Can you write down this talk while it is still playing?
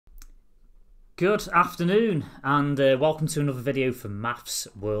Good afternoon and welcome to another video from Maths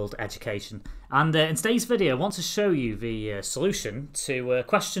World Education. And in today's video I want to show you the solution to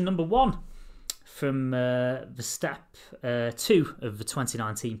question number 1 from the step 2 of the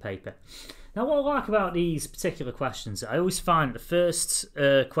 2019 paper. Now what I like about these particular questions, I always find the first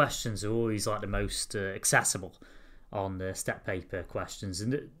questions are always like the most accessible on the step paper questions,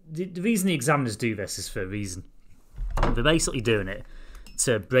 and the reason the examiners do this is for a reason. They're basically doing it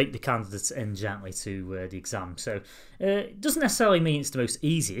to break the candidates in gently to the exam. So it doesn't necessarily mean it's the most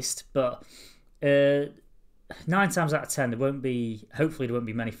easiest, but 9 times out of 10 hopefully there won't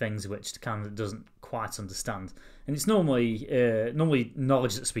be many things which the candidate doesn't quite understand, and it's normally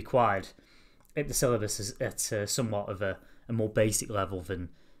knowledge that's required at the syllabus is at somewhat of a more basic level than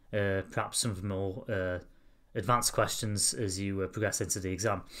perhaps some of the more advanced questions as you progress into the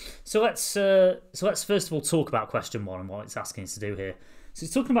exam. So let's first of all talk about question 1 and what it's asking us to do here. So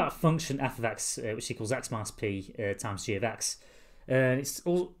it's talking about a function f of x which equals x minus p times g of x, and it's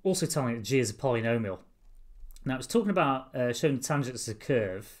also telling that g is a polynomial. Now it's talking about showing the tangent as a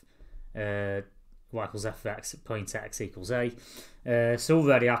curve y equals f of x at point x equals a. So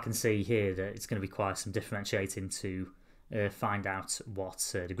already I can see here that it's going to require some differentiating to find out what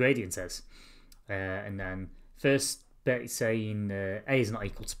the gradient is, and then first bit it's saying a is not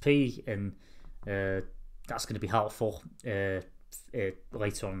equal to p, and that's going to be helpful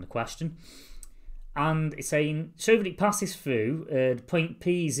later on in the question. And it's saying show that it passes through the point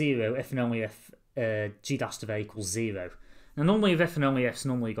P0 if and only if g dash of a equals 0. Now normally if and only if,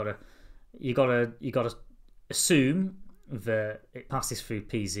 normally you gotta assume that it passes through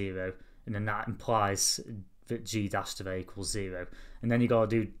P0, and then that implies that g dash of a equals 0, and then you gotta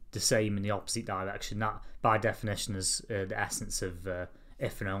do the same in the opposite direction. That by definition is the essence of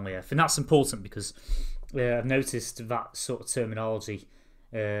if and only if, and that's important because I've noticed that sort of terminology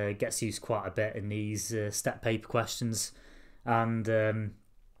gets used quite a bit in these step paper questions, and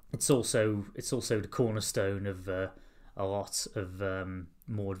it's also the cornerstone of a lot of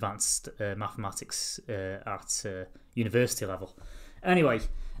more advanced mathematics at university level. Anyway,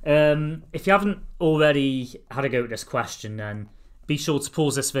 if you haven't already had a go at this question, then be sure to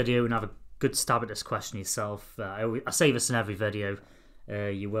pause this video and have a good stab at this question yourself. I say this in every video.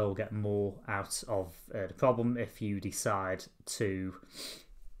 You will get more out of the problem if you decide to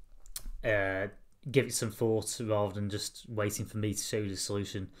give it some thought rather than just waiting for me to show you the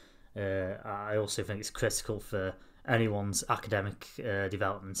solution. I also think it's critical for anyone's academic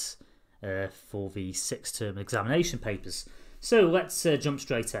development for the 6-term examination papers. So let's jump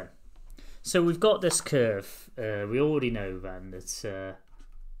straight in. So we've got this curve. We already know then that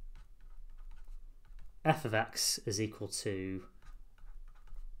f of x is equal to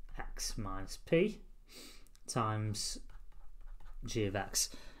x minus p times g of x.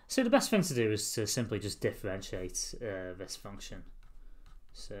 So the best thing to do is to simply just differentiate this function.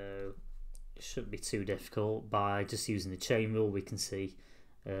 So it shouldn't be too difficult. By just using the chain rule we can see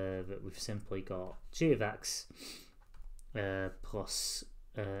that we've simply got g of x plus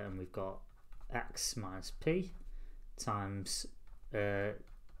and we've got x minus p times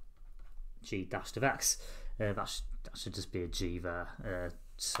g dashed of x. That should just be a g there.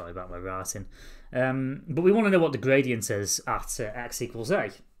 Sorry about my writing. But we want to know what the gradient is at x equals a.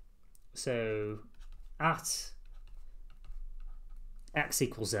 So at x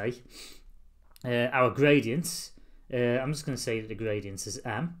equals a, our gradient, I'm just going to say that the gradient is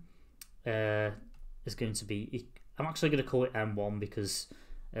m, is going to be, I'm actually going to call it m1 because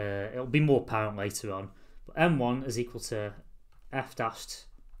it'll be more apparent later on. But m1 is equal to f dashed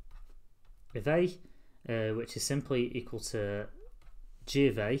of a, which is simply equal to g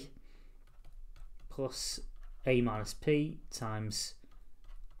of a plus a minus p times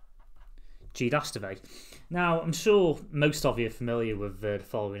g dashed of a. Now I'm sure most of you are familiar with the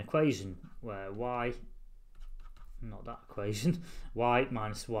following equation where y, not that equation, y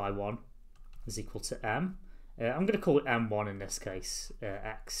minus y1 is equal to m. I'm going to call it m1 in this case,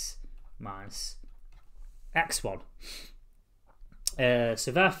 x minus x1.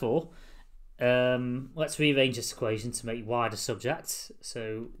 So therefore let's rearrange this equation to make y the subject.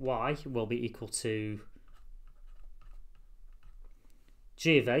 So y will be equal to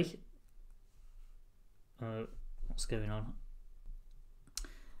g of a. What's going on?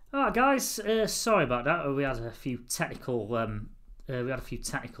 Alright guys, sorry about that. We had a few technical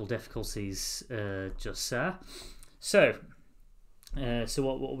difficulties just there. So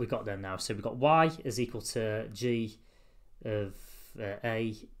what we got then now? So we've got y is equal to g of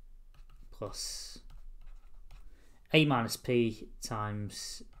a plus a minus p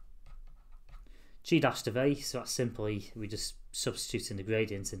times g dashed of a. So that's simply we just substituting the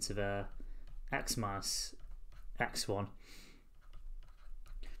gradient into there, x minus x1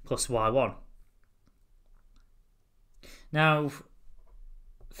 plus y1. Now,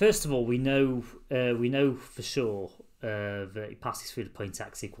 first of all, we know for sure that it passes through the point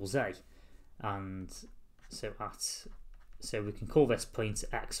x equals a, and so we can call this point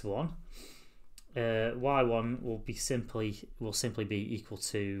x1. Y1 will simply be equal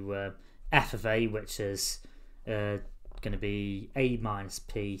to f of a, which is going to be a minus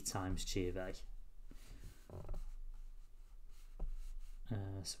p times g of a.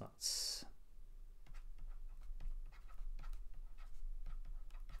 So that's.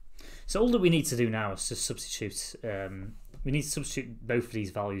 So all that we need to do now is to substitute. We need to substitute both of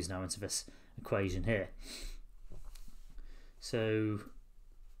these values now into this equation here. So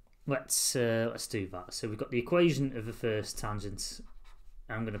let's do that. So we've got the equation of the first tangent.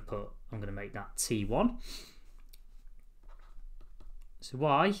 I'm going to make that t1. So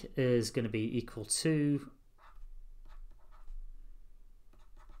y is going to be equal to.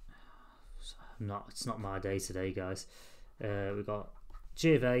 It's not my day today, guys. We've got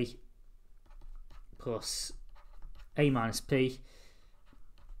g of a plus a minus p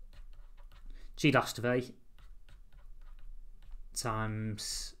g dashed of a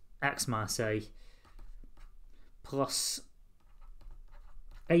times x minus a plus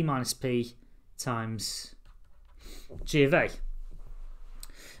a minus p times g of a.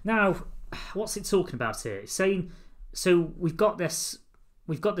 Now, what's it talking about here? It's saying, so we've got this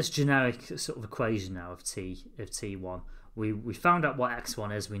generic sort of equation now of t1. We found out what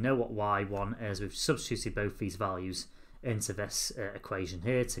x1 is, we know what y1 is, we've substituted both these values into this equation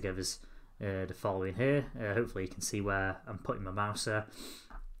here to give us the following here. Hopefully you can see where I'm putting my mouse there.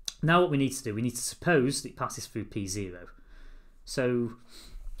 Now what we need to do, we need to suppose that it passes through P0. So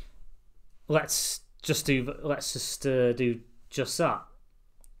let's just do just that.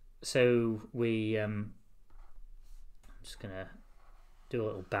 So I'm just gonna do a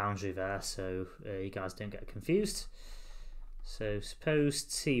little boundary there so you guys don't get confused. So suppose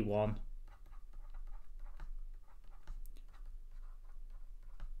T1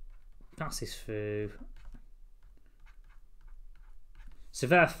 passes through. So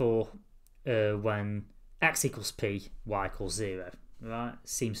therefore, when x equals p, y equals 0. Right?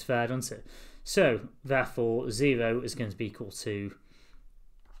 Seems fair, doesn't it? So therefore, 0 is going to be equal to.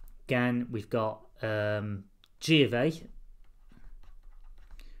 Again, we've got g of a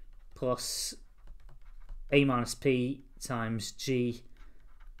plus a minus p times g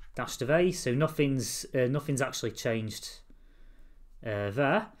dashed of a. So nothing's actually changed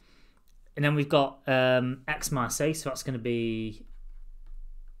there. And then we've got x minus a, so that's going to be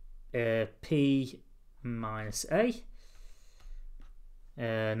p minus a,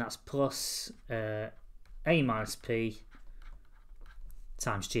 and that's plus a minus p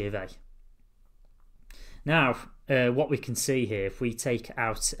times g of a. Now, what we can see here, if we take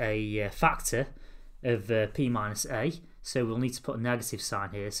out a factor of p minus a, so we'll need to put a negative sign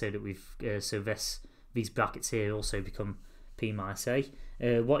here so that these brackets here also become p minus a.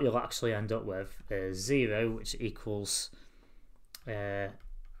 What you'll actually end up with is 0, which equals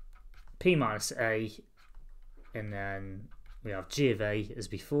p minus a, and then we have g of a as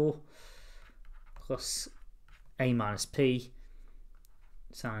before, plus a minus p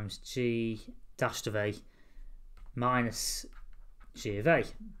times g dashed of a minus g of a.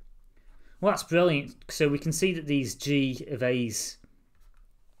 Well, that's brilliant. So we can see that these g of a's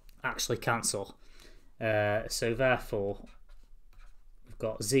actually cancel. So therefore, we've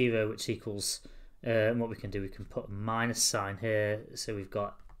got 0, which equals, and what we can do, we can put a minus sign here. So we've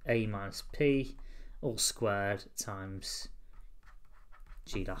got a minus p all squared times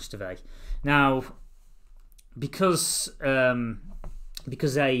g dashed of a. Now, because a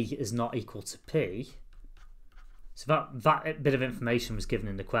is not equal to p, so that bit of information was given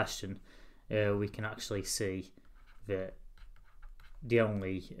in the question, we can actually see that the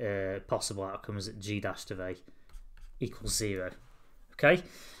only possible outcome is that g dashed of a equals 0. Okay,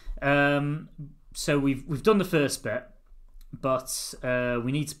 so we've done the first bit, but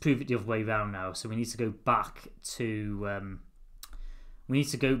we need to prove it the other way around now. So we need to go back to T1. We need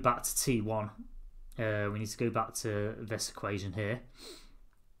to go back to this equation here,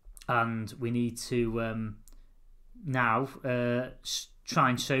 and we need to now try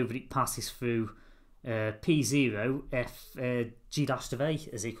and show that it passes through P0 if g dashed of a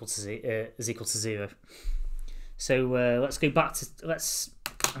is equal to 0. So let's go back to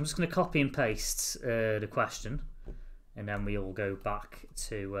I'm just going to copy and paste the question, and then we'll go back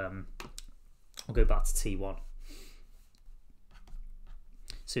to T1.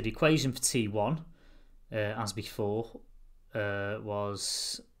 So the equation for T1, as before,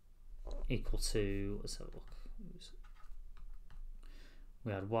 was equal to, let's have a look.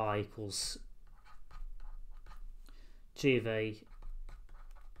 We had y equals g of a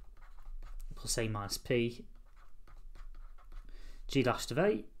plus a minus p, g dashed of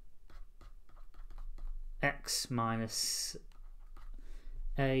a, x minus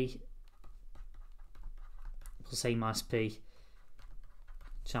a plus a minus p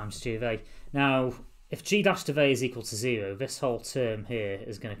times g of a. Now, if g dashed of a is equal to 0, this whole term here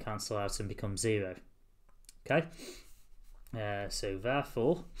is going to cancel out and become 0. Okay? So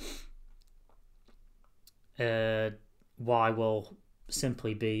therefore, y will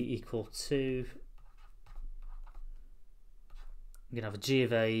simply be equal to, I'm going to have a g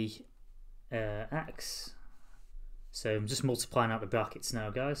of a x. So I'm just multiplying out the brackets now,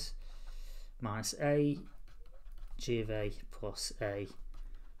 guys. Minus a, g of a plus a,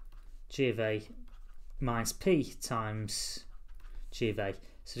 g of a minus p times g of a.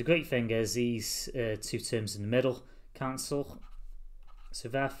 So the great thing is these two terms in the middle cancel. So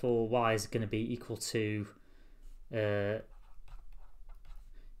therefore y is going to be equal to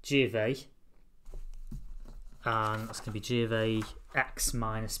g of a, and that's going to be g of a x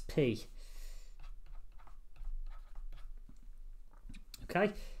minus p.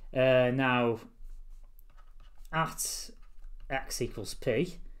 Okay, now at x equals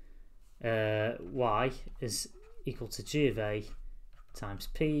p, y is equal to g of a times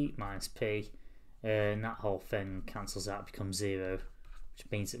p minus p, and that whole thing cancels out, becomes 0, which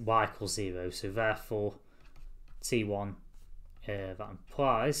means that y equals 0. So therefore t1, that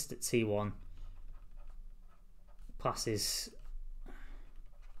implies that t1 passes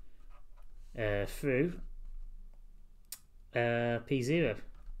through p0.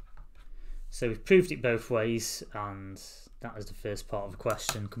 So we've proved it both ways, and that is the first part of the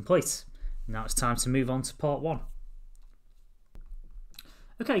question complete. Now it's time to move on to part 1.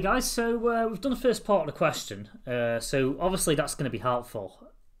 Okay guys, so we've done the first part of the question, so obviously that's going to be helpful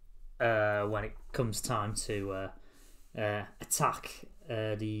when it comes time to attack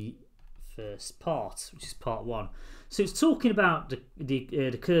the first part, which is part 1. So it's talking about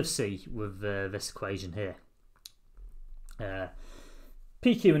the curve C with this equation here.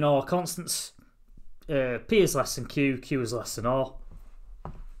 P, Q and R are constants. P is less than Q, Q is less than R.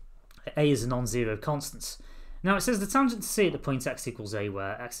 A is a non-zero constant. Now it says the tangent to C at the point x equals a,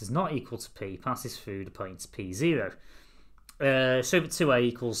 where x is not equal to P, passes through the point P0. Show that 2a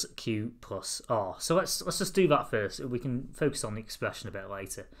equals Q plus R. So let's just do that first. We can focus on the expression a bit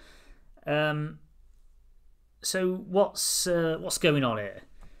later. So what's going on here?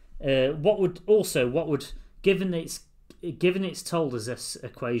 What would given it's told us this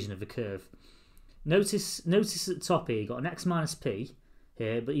equation of the curve, notice at the top here you've got an x minus p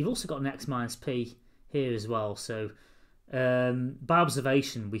here, but you've also got an x minus p here as well. So by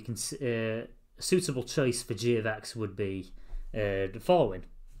observation, we can a suitable choice for g of x would be the following.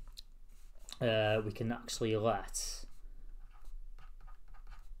 We can actually let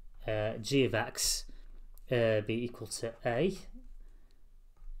g of x be equal to a,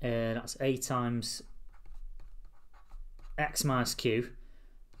 and that's a times x minus q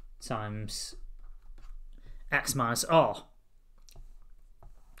times x minus r.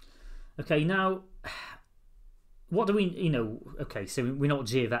 Okay, now what do we, okay, so we know what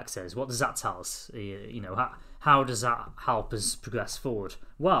g of x is. What does that tell us? How does that help us progress forward?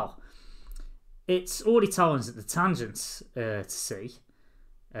 Well, it's already telling us that the tangent to C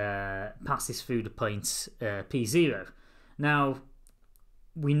passes through the point P0. Now,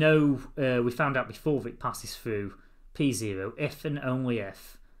 we know, we found out before that it passes through P0 if and only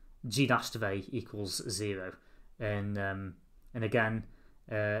if g dashed of a equals 0. And again,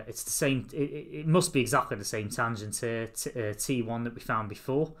 it's the same. It must be exactly the same tangent here, T1 that we found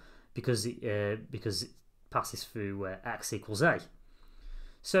before, because it passes through x equals a.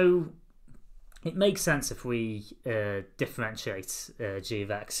 So it makes sense if we differentiate g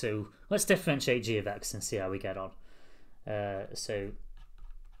of x. So let's differentiate g of x and see how we get on. So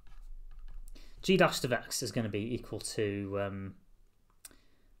g dashed of x is going to be equal to,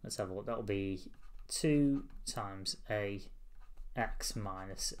 let's have a look, that'll be 2 times a x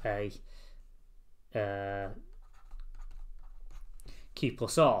minus a q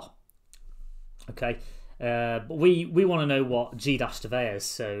plus r. Okay, but we want to know what g dashed of a is,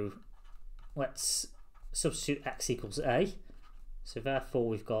 so let's substitute x equals a. So therefore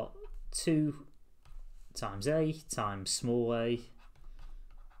we've got 2 times a times small a,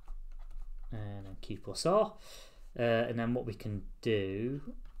 and then q plus r. And then what we can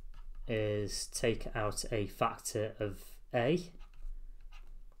do is take out a factor of a,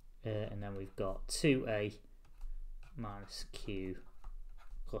 and then we've got 2a minus q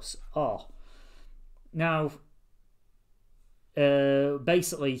plus r. Now,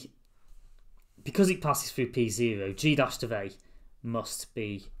 basically, because it passes through P0, g dash of a must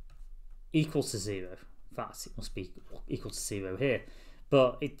be equal to 0. In fact, it must be equal to 0 here.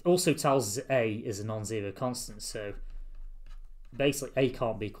 But it also tells us a is a non-zero constant, so basically a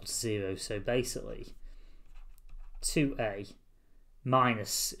can't be equal to 0. So basically, 2a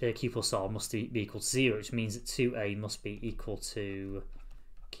minus q plus r must be equal to 0, which means that 2a must be equal to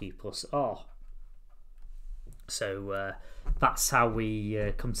q plus r. So that's how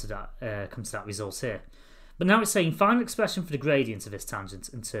we come to that result here. But now it's saying find an expression for the gradient of this tangent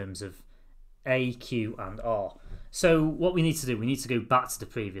in terms of a, q, and r. So what we need to do, we need to go back to the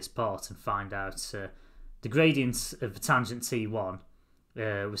previous part and find out the gradient of the tangent t1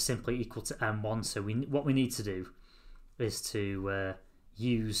 was simply equal to m1. So what we need to do is to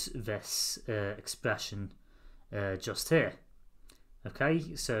use this expression just here.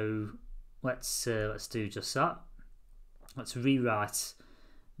 Okay, so let's do just that. Let's rewrite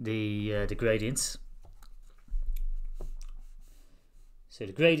the gradient. So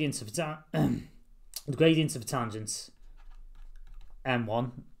the gradient of the gradient of a tangent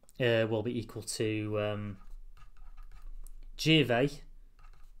m1 will be equal to g of a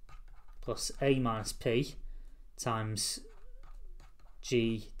plus a minus p times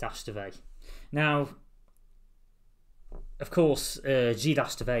g dash of a. Now, of course, g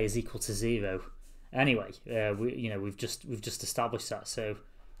dash of a is equal to 0 anyway. We've just established that, so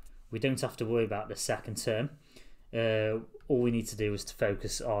we don't have to worry about the second term. All we need to do is to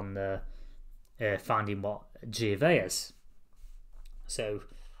focus on finding what g of a is. So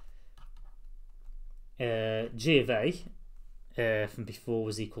g of a from before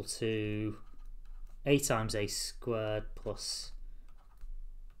was equal to a times a squared plus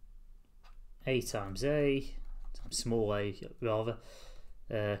a times a times small a rather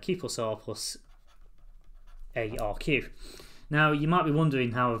q plus r plus a rq. Now you might be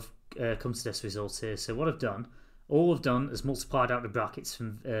wondering how I've come to this result here. So what all I've done is multiplied out the brackets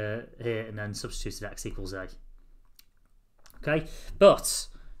from here and then substituted x equals a. Okay, but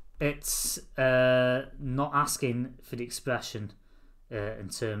it's not asking for the expression in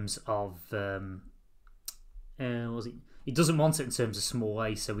terms of it doesn't want it in terms of small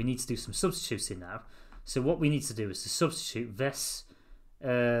a, so we need to do some substituting now. So what we need to do is to substitute this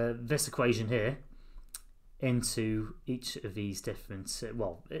this equation here into each of these different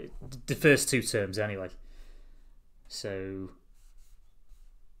the first two terms anyway. So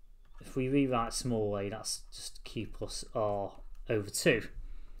if we rewrite small a, that's just q plus r over 2.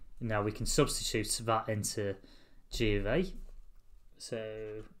 Now we can substitute that into g of a.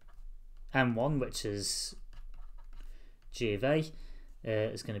 So m1, which is g of a,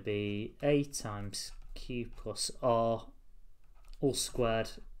 is going to be a times q plus r all squared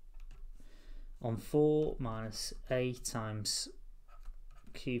on 4 minus a times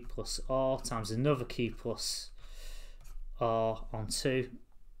q plus r times another q plus r on 2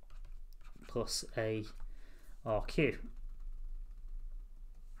 plus a rq.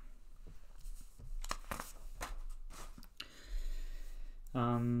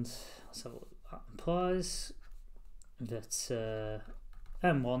 And let's have a look. That implies that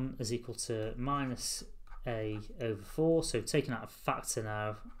m1 is equal to minus a over 4. So taking out a factor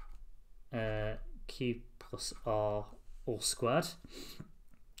now, q plus r all squared.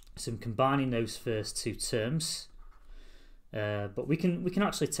 So I'm combining those first two terms. But we can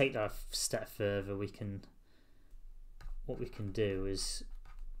actually take that a step further. What we can do is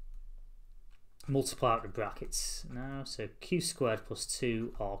multiply out the brackets now. So q squared plus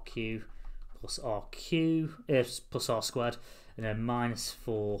 2rq plus rq plus r squared, and then minus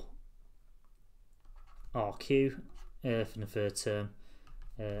 4rq for the third term,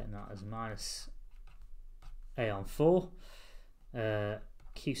 and that is minus a on 4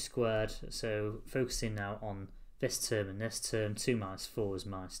 q squared. So focusing now on this term and this term, 2 minus 4 is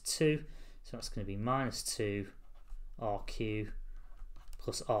minus 2, so that's going to be minus 2rq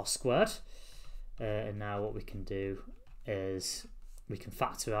plus r squared. And now what we can do is we can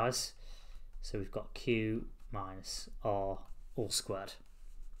factorise. So we've got q minus r all squared,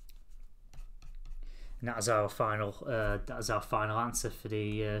 and that is our final answer for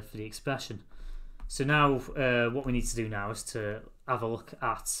the expression. So now what we need to do now is to have a look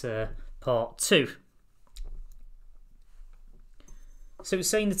at part 2. So it's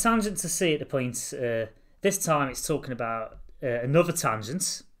saying the tangent to C at the point, this time it's talking about another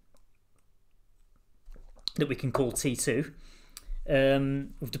tangent that we can call T2,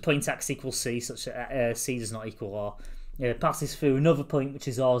 with the point x equals C, such that C does not equal R. Passes through another point which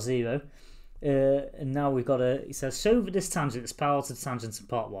is R0, And now we've got a. It says show that this tangent is parallel to the tangent in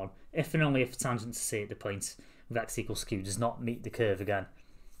part 1, if and only if the tangent to C at the point with x equals q does not meet the curve again.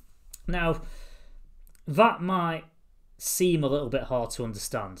 Now, that might seem a little bit hard to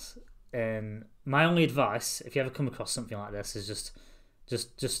understand. My only advice, if you ever come across something like this, is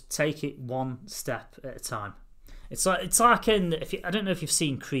just take it one step at a time. It's like in I don't know if you've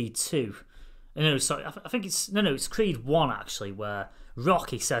seen Creed 2. No, sorry, I think it's Creed 1 actually, where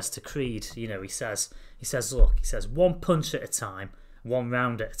Rocky says to Creed, he says one punch at a time, one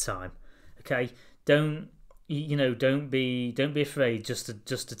round at a time. Okay, don't be afraid just to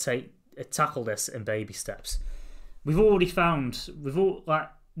tackle this in baby steps. We've already found the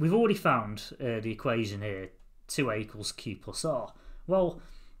equation here, 2a equals q plus r. Well,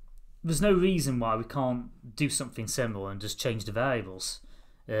 there's no reason why we can't do something similar and just change the variables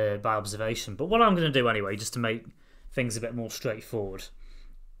by observation. But what I'm going to do anyway, just to make things a bit more straightforward,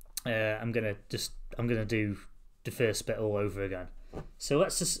 I'm going to do the first bit all over again. So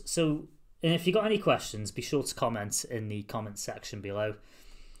and if you got any questions, be sure to comment in the comment section below.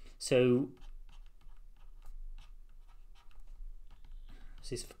 So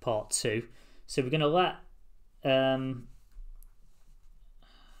this is for part 2. So we're going to let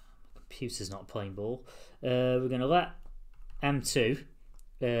computer's not playing ball. We're going to let M2.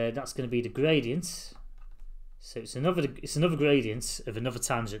 That's going to be the gradient. So it's another gradient of another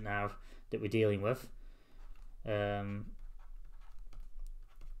tangent now that we're dealing with. Tangent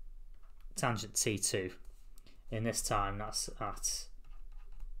T2. And this time that's at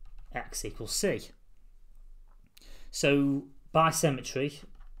x equals c. So by symmetry,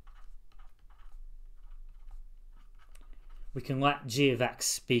 we can let g of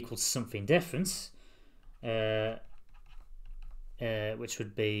x be equal to something different, which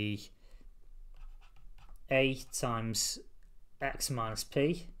would be a times x minus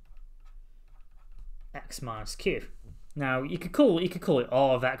p, x minus q. Now you could call it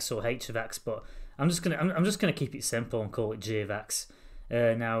r of x or h of x, but I'm just gonna keep it simple and call it g of x.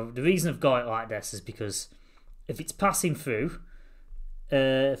 Now the reason I've got it like this is because if it's passing through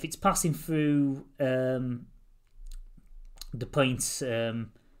the point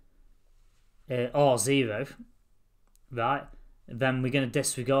r0, right, then we're going to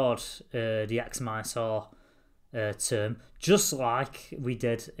disregard the x minus r term, just like we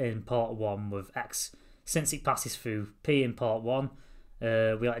did in part 1 with x. Since it passes through p in part 1,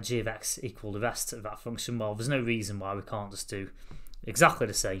 we let g of x equal the rest of that function. Well, there's no reason why we can't just do exactly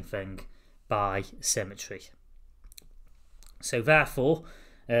the same thing by symmetry. So therefore,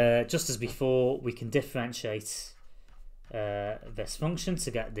 just as before, we can differentiate this function to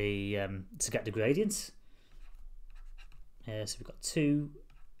get the gradient. So we've got 2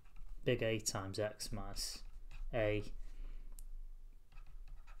 big A times x minus a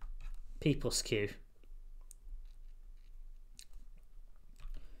p plus q.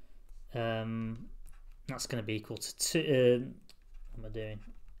 That's going to be equal to 2. What am I doing?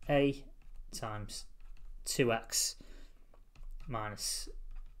 A times 2x minus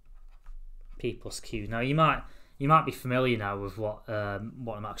p plus q. Now you might be familiar now with what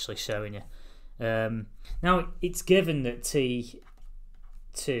I'm actually showing you. Now it's given that T2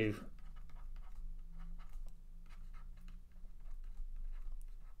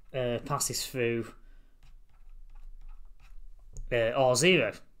 passes through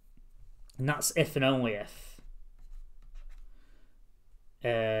R0, and that's if and only if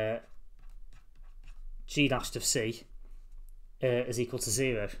G dashed of C is equal to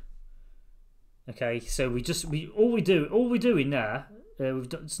 0. Okay, so all we're doing there,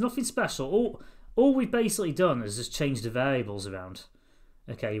 it's nothing special. All we've basically done is just change the variables around.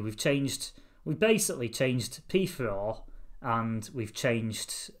 Okay, we've basically changed P for R, and we've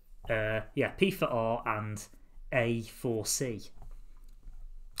changed P for R and A for C.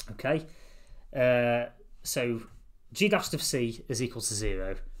 Okay, so G dash of C is equal to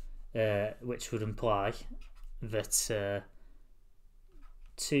 0, which would imply that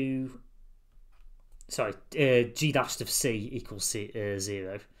G dash of C equals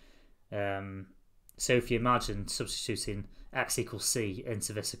 0. So if you imagine substituting x equals c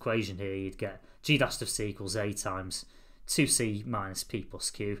into this equation here, you'd get G dash of c equals A times 2c minus p plus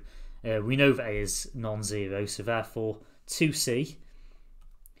q. We know that A is non-zero, so therefore 2c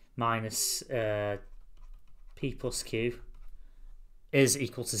minus p plus q is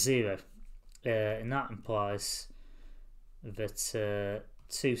equal to 0. And that implies that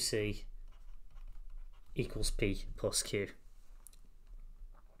 2c equals p plus q.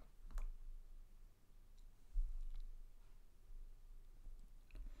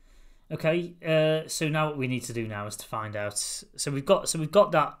 Okay, so now what we need to do now is to find out. So we've got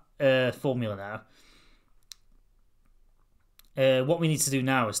that formula now. What we need to do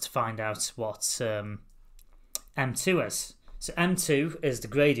now is to find out what M2 is. So M2 is the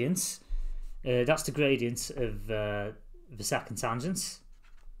gradient. That's the gradient of the second tangent.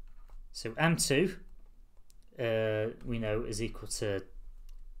 So M2 we know is equal to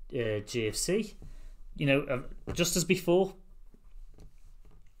G of C. You know, just as before,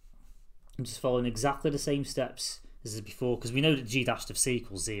 I'm just following exactly the same steps as before, because we know that G dash of C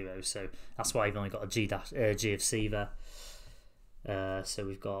equals 0, so that's why I've only got a G of C there. So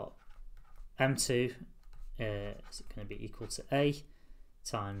we've got M2 is going to be equal to A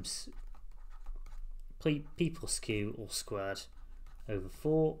times P plus Q all squared over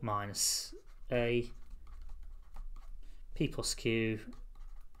 4 minus A P plus Q,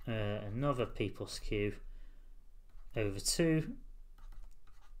 another P plus Q over 2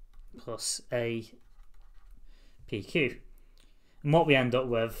 plus A PQ. And what we end up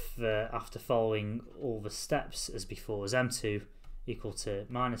with after following all the steps as before is M2 equal to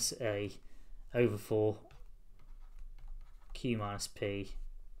minus A over 4 Q minus P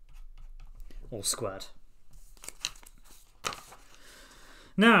all squared.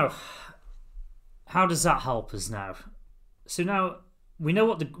 Now, how does that help us now? So now we know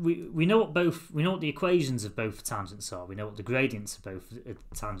what the equations of both tangents are. We know what the gradients of both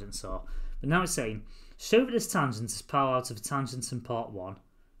tangents are. But now it's saying, show that this tangent is parallel to the tangent in part 1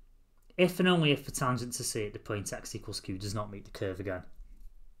 if and only if the tangent to C at the point x equals q does not meet the curve again.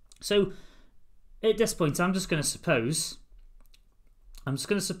 So at this point I'm just going to suppose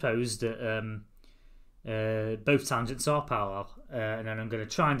that both tangents are parallel, and then I'm going to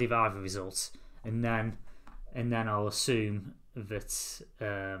try and derive a result, and then I'll assume that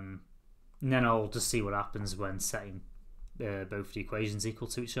and then I'll just see what happens when setting both the equations equal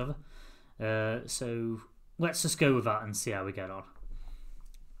to each other. So let's just go with that and see how we get on.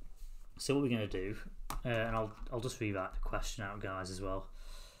 So what we're going to do, and I'll just rewrite the question out, guys, as well.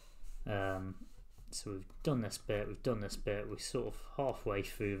 So we've done this bit, we're sort of halfway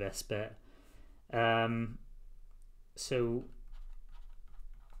through this bit. So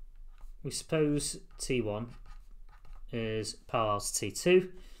we suppose T1 is parallel to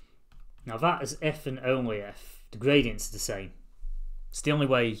T2. Now that is if and only if the gradients are the same. It's the only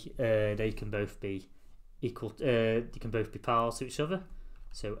way they can both be equal. They can both be parallel to each other.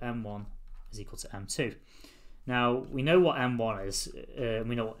 So M1 is equal to M2. Now we know what M1 is.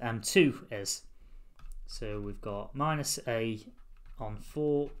 We know what M2 is. So we've got minus A on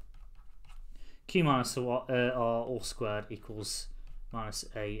 4 Q minus R all squared equals minus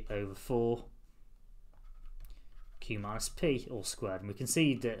A over 4 Q minus P all squared. And we can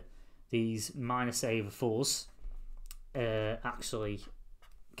see that these minus A over 4s actually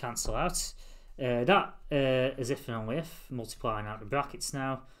cancel out. That is if and only if, multiplying out the brackets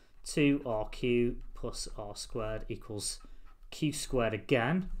now, 2RQ plus R squared equals Q squared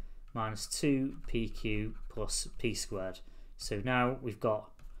again, minus 2PQ plus P squared. So now we've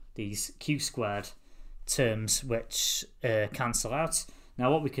got these Q squared terms which cancel out.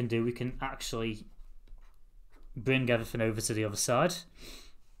 Now what we can do, we can actually bring everything over to the other side.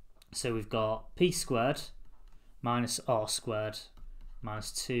 So we've got P squared minus R squared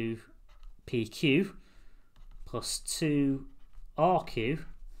minus 2PQ plus 2RQ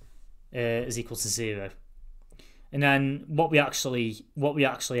is equal to 0. And then what we actually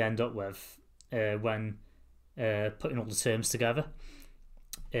end up with when putting all the terms together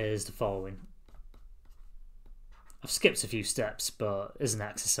is the following. I've skipped a few steps, but as an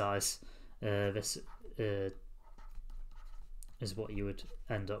exercise, this is what you would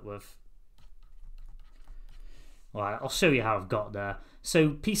end up with. Right, I'll show you how I've got there. So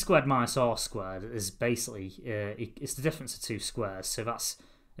P squared minus R squared is basically it's the difference of two squares. So that's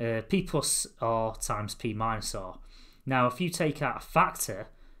P plus R times P minus R. Now, if you take out a factor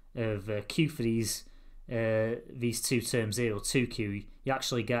of Q for these two terms here, or 2Q, you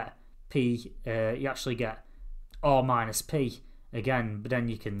actually get P. You actually get R minus P again. But then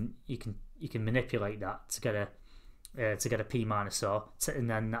you can manipulate that to get a P minus R, and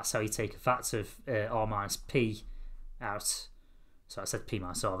then that's how you take a factor of R minus P out. So I said P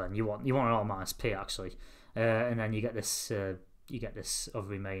minus R. Then you want an R minus P actually, and then you get this other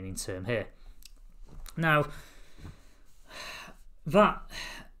remaining term here. Now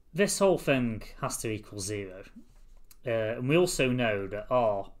this whole thing has to equal 0, and we also know that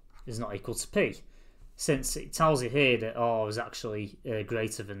R is not equal to P, since it tells you here that R is actually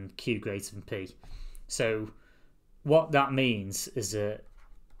greater than Q greater than P. So what that means is that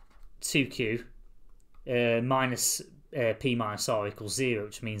 2Q minus P minus R equals 0,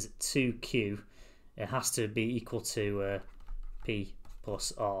 which means that 2Q has to be equal to P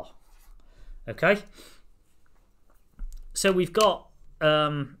plus r. Okay, so we've got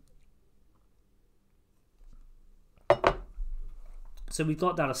that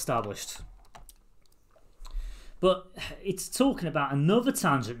established. But it's talking about another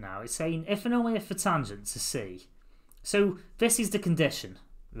tangent now. It's saying if and only if a tangent to C. So this is the condition,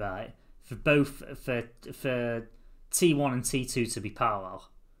 right? For both for T1 and T2 to be parallel.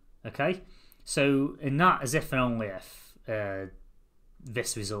 Okay? So in that, as if and only if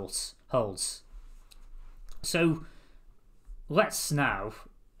this result holds. So let's now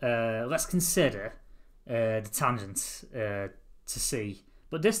let's consider the tangent to C.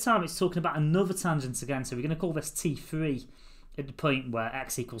 But this time it's talking about another tangent again, so we're going to call this T3 at the point where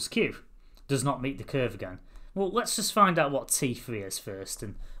x equals q does not meet the curve again. Well, let's just find out what T3 is first,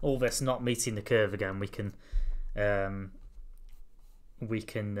 and all this not meeting the curve again, we can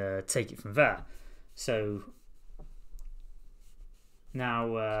take it from there. So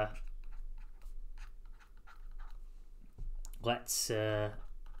now let's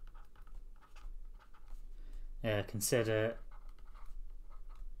consider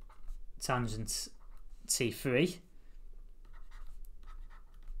tangent T3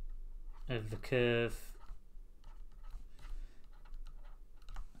 of the curve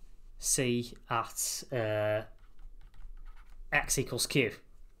C at x equals q.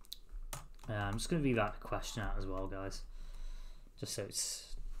 I'm just going to read that question out as well, guys, just so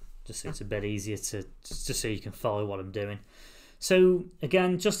it's a bit easier to just so you can follow what I'm doing. So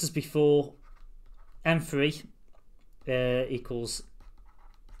again, just as before, M3 equals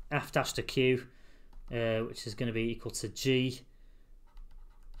f dash to q, which is going to be equal to g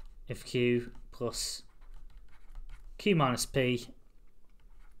of q plus q minus p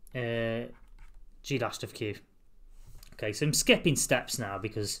g dash of q. Okay, so I'm skipping steps now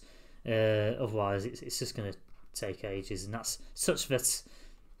because otherwise it's just going to take ages, and that's such that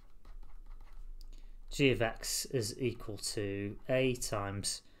g of x is equal to a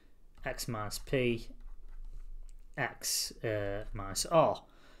times x minus p x minus r.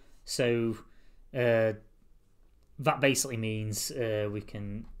 So that basically means we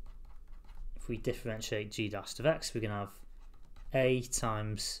can, if we differentiate g dash of x, we're going to have a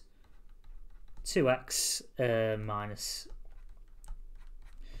times 2x minus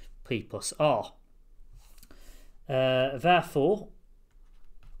p plus r. Therefore,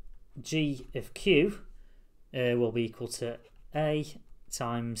 g of q will be equal to a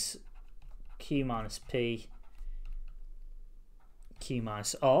times q minus p q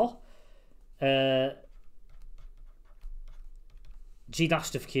minus r. G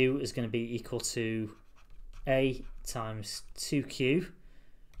dash of q is going to be equal to a times 2q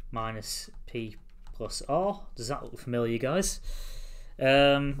minus p plus r. Does that look familiar, guys?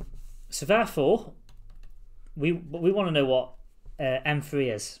 So therefore, we want to know what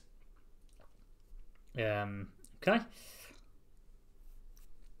M3 is. Okay.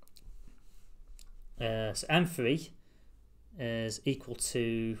 So M3 is equal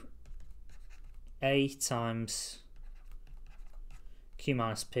to a times q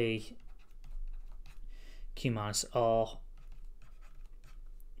minus p q minus r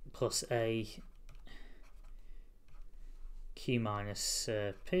plus a q minus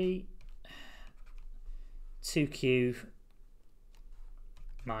p 2q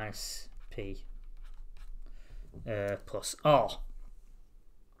minus p plus r.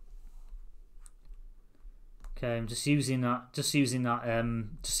 Okay, I'm just using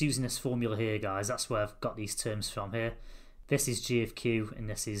this formula here, guys. That's where I've got these terms from here. This is g of q, and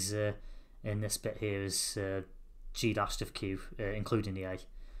this is in this bit here is g dash of q, including the a.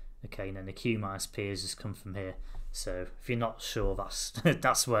 Okay, and then the q minus p has just come from here. So if you're not sure, that's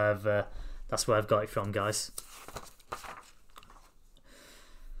that's where I've got it from, guys.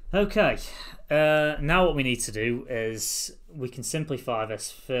 Okay, now what we need to do is we can simplify this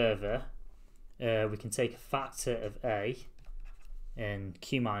further. We can take a factor of a in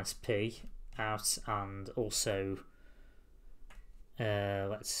q minus p out, and also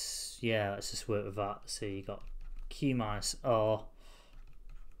let's just work with that. So you got q minus r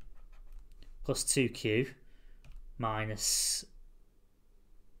plus 2q minus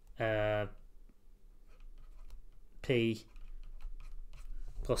p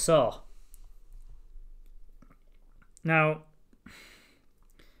plus r. Now,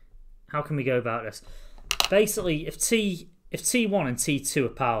 how can we go about this? Basically, if T1 and T2 are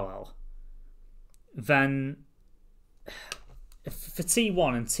parallel, then for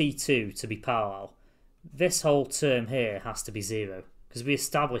T1 and T2 to be parallel, this whole term here has to be 0, because we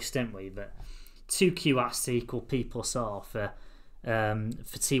established, didn't we, that 2q has to equal p plus r for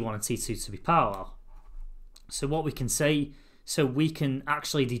T1 and T2 to be parallel. So what we can say So we can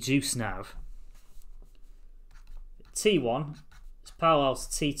actually deduce now. T1 is parallel to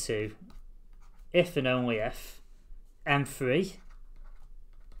T2 if and only if M3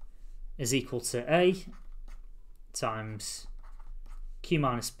 is equal to A times Q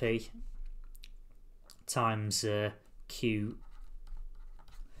minus P times Q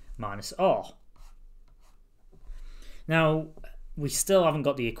minus R. Now, we still haven't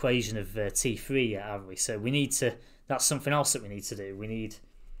got the equation of T3 yet, have we? So we need to, that's something else that we need to do. We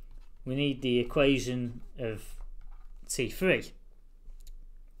need the equation of T3.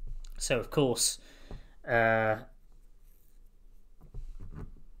 So of course, let's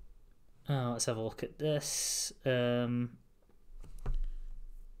have a look at this. Yeah,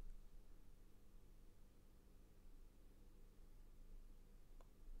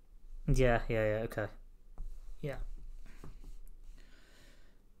 okay. Yeah.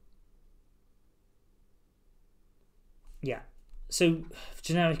 Yeah. So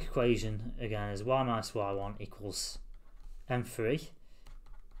generic equation again is y minus y1 equals m3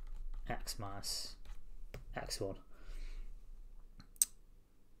 x minus x1.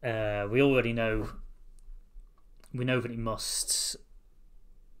 We already know. We know that it must.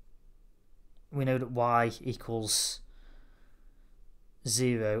 We know that y equals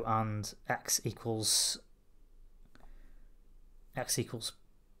 0 and x equals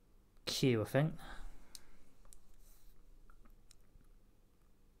q, I think.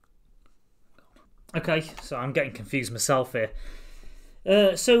 Okay, so I'm getting confused myself here.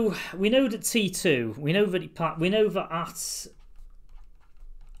 So we know that T2, we know that at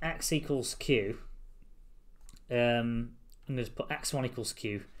x equals q, I'm going to put x1 equals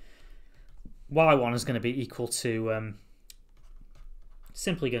q. Y1 is going to be equal to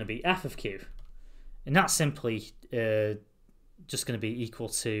simply going to be f of q, and that's simply just going to be equal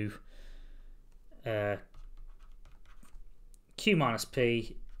to q minus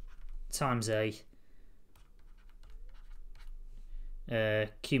p times a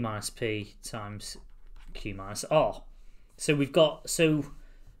q minus p times q minus r. So we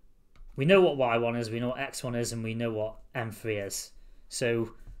know what y1 is, we know what x1 is, and we know what m3 is.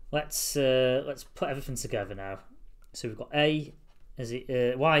 So let's put everything together now. So we've got a as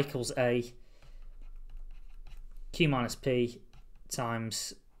y equals a q minus p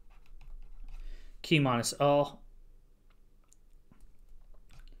times q minus r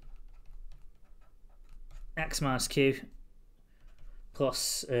x minus q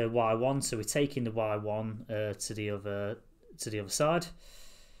plus y1. So we're taking the y1 to the other side.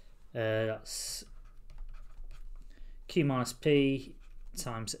 That's q minus p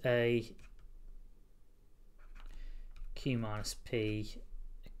times a q minus p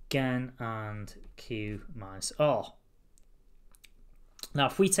again and q minus r. Now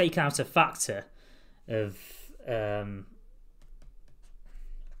if we take out a factor of a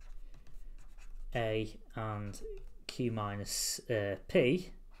and q minus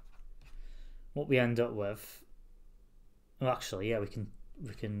p, what we end up with, well actually yeah, we can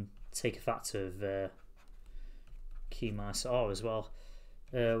take a factor of q minus r as well.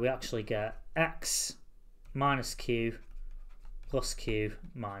 We actually get x minus q plus q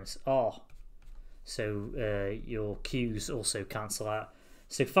minus r. So your q's also cancel out.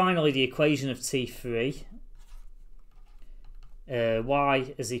 So finally the equation of T3,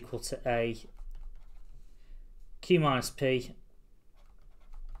 y is equal to a q minus p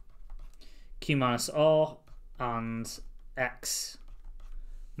q minus r and x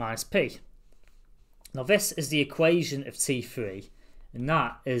minus p. Now this is the equation of T3, and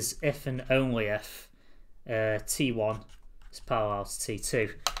that is if and only if T1 is parallel to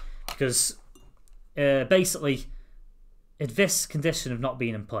T2, because basically if this condition of not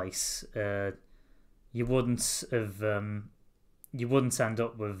being in place, you wouldn't end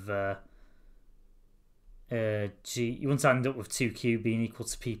up with you wouldn't end up with 2q being equal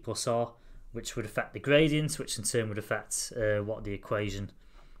to p plus r, which would affect the gradient, which in turn would affect what the equation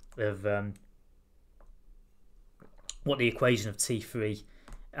of T3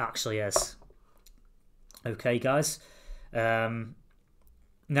 actually is. Okay, guys.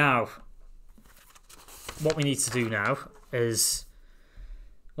 Now, what we need to do now is,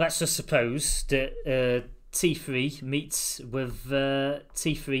 let's just suppose that T3 meets with the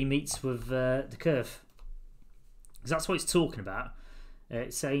curve, because that's what it's talking about.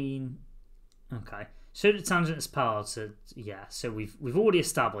 It's saying, okay, show the tangent is parallel to, yeah. So we've already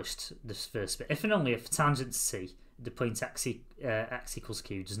established this first bit. If and only if tangent to T, the point x equals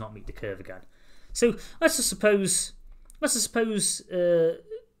q does not meet the curve again. So let's just suppose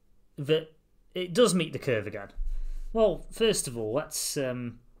that it does meet the curve again. Well, first of all, let's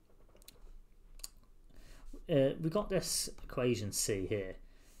we got this equation C here.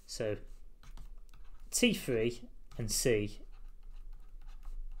 So T3 and C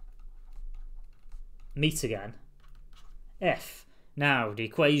meet again if now the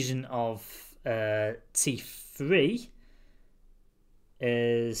equation of T3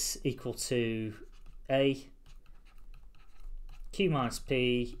 is equal to A Q minus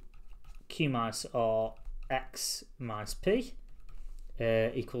P Q minus R X minus P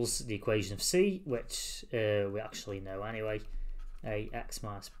equals the equation of C, which we actually know anyway. A X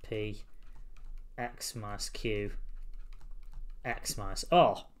minus P X minus Q X minus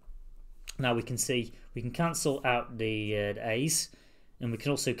R. Now we can see we can cancel out the A's, and we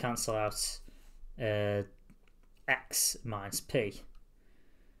can also cancel out X minus P.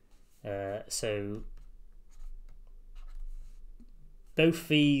 So both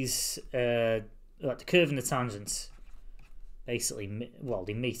these, like the curve and the tangent, basically, well,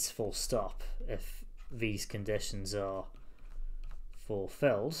 they meet full stop if these conditions are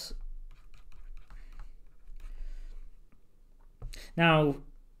fulfilled. Now,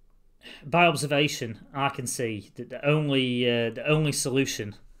 by observation, I can see that the only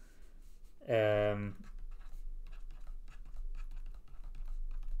solution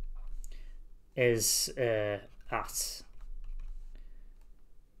is at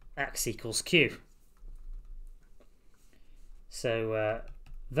X equals Q. So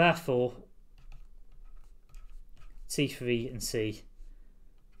therefore T3 and C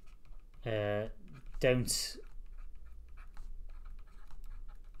don't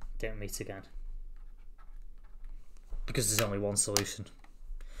meet again, because there's only one solution.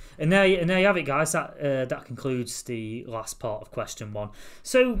 And there you have it, guys. That concludes the last part of question 1.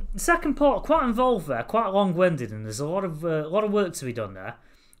 So the second part, quite involved there, quite long-winded, and there's a lot of work to be done there.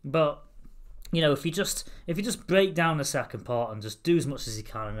 But you know, if you just break down the second part and just do as much as you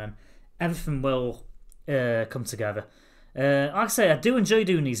can, and then everything will come together. Like I say, I do enjoy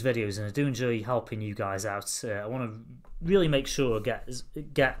doing these videos, and I do enjoy helping you guys out. I want to really make sure get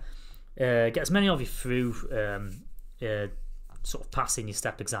as many of you through sort of passing your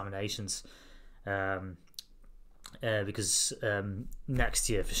step examinations, because next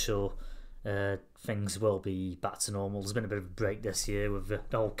year for sure things will be back to normal. There's been a bit of a break this year with the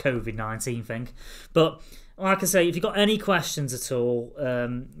whole COVID-19 thing, but like I say, if you've got any questions at all,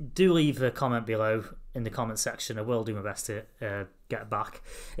 do leave a comment below in the comment section. I will do my best to get back.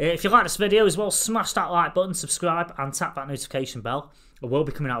 If you like this video as well, smash that like button, subscribe, and tap that notification bell. I will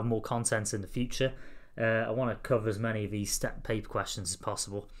be coming out with more content in the future. I want to cover as many of these step paper questions as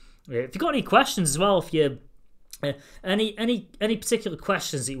possible. If you've got any questions as well, if you any particular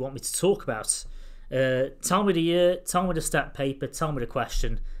questions that you want me to talk about, tell me the year, tell me the step paper, tell me the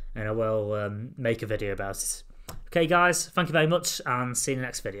question, and I will make a video about it. Okay guys, thank you very much, and see you in the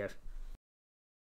next video.